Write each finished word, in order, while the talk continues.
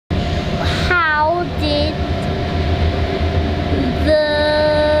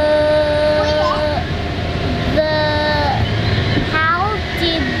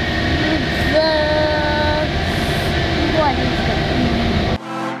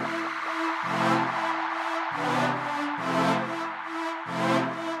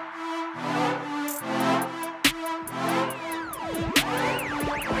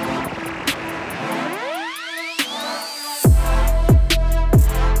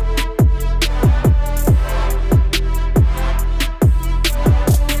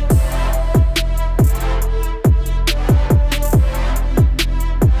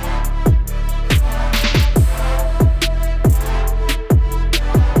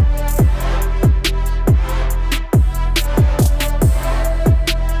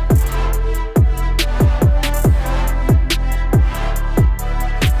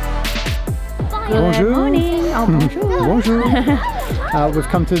We've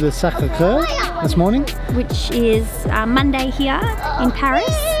come to the Sacre Coeur this morning, which is Monday here in Paris,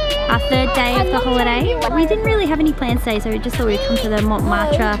 our third day of the holiday. We didn't really have any plans today, so we just thought we'd come to the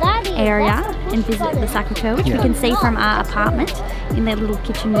Montmartre area and visit the Sacre Coeur, which we can see from our apartment in their little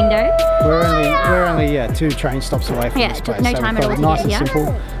kitchen window. We're only 2 train stops away from this place. No time at all to nice get and here.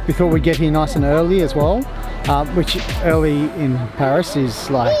 simple. We thought we'd get here nice and early as well, which early in Paris is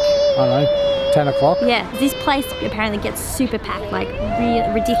like, I don't know, 10 o'clock. Yeah, this place apparently gets super packed, like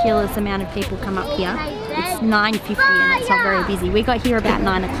ridiculous amount of people come up here. It's 9:50 and it's not very busy. We got here about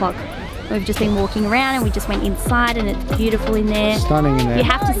 9 o'clock. We've just been walking around and we just went inside and it's beautiful in there. Stunning in there. You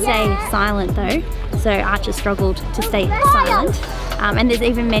have to stay silent though, so Archer struggled to stay silent. And there's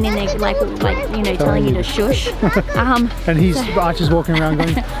even men in there like you know, telling you to shush. And Archer's walking around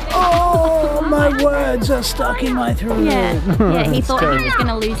going, "Oh, my words are stuck in my throat." Yeah, he thought he was going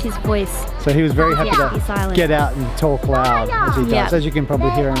to lose his voice. So he was very happy to get out and talk loud as he does, as you can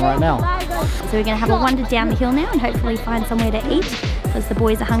probably hear him right now. So we're going to have a wander down the hill now and hopefully find somewhere to eat, because the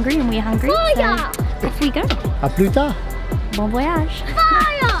boys are hungry and we're hungry. So off we go. À plus tard. Bon voyage.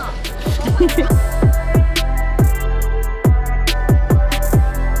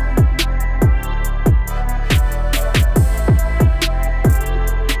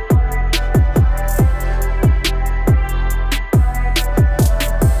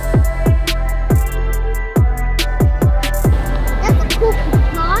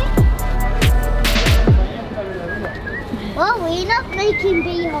 Well, we're not making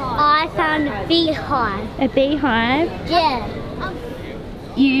beehive. I found a beehive. A beehive? Yeah.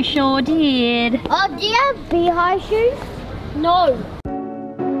 You sure did. Oh, do you have beehive shoes? No.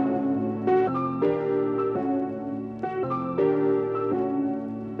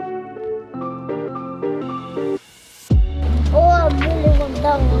 Oh, I really want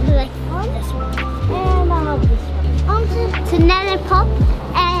that one. Like this one. And I have this one. To Nana Pop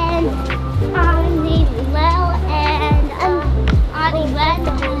and I need Lel and I need Len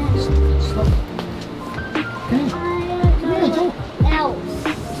else.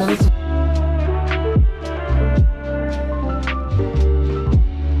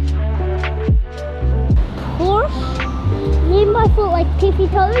 Push, leave my foot like tippy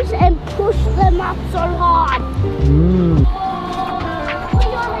toes and push them up so hard. Put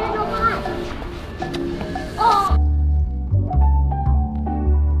your hand on mine. Oh.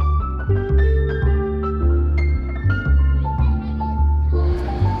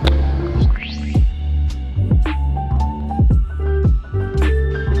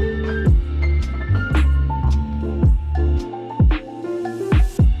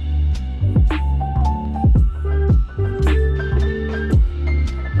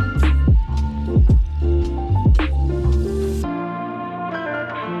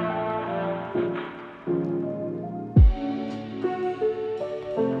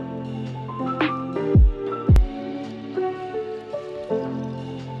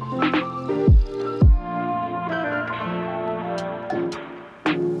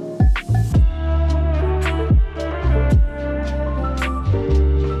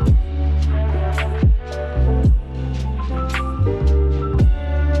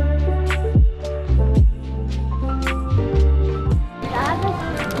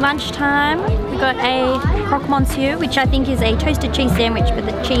 Lunchtime, we got a croque monsieur, which I think is a toasted cheese sandwich, but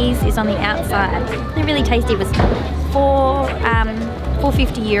the cheese is on the outside. They're really tasty. It was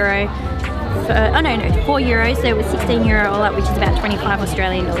 €4.50. 4 euros, so it was 16 euro all up, which is about 25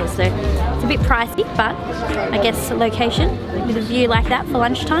 Australian dollars. So it's a bit pricey, but I guess a location with a view like that for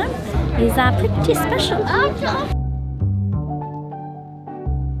lunchtime is pretty special.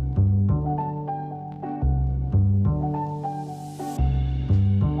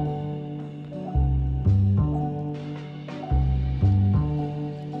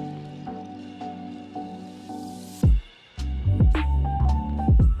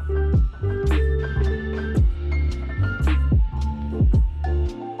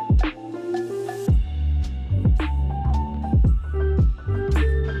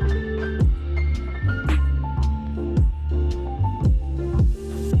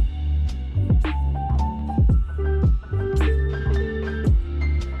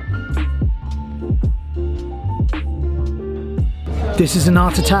 This is an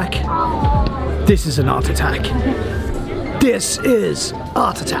art attack. This is an art attack. This is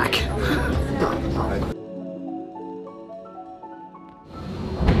art attack.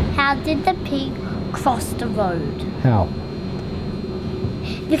 How did the pig cross the road? How?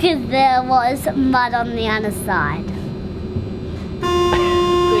 Because there was mud on the other side.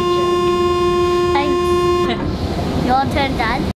 Good joke. Thanks. Your turn, Dad.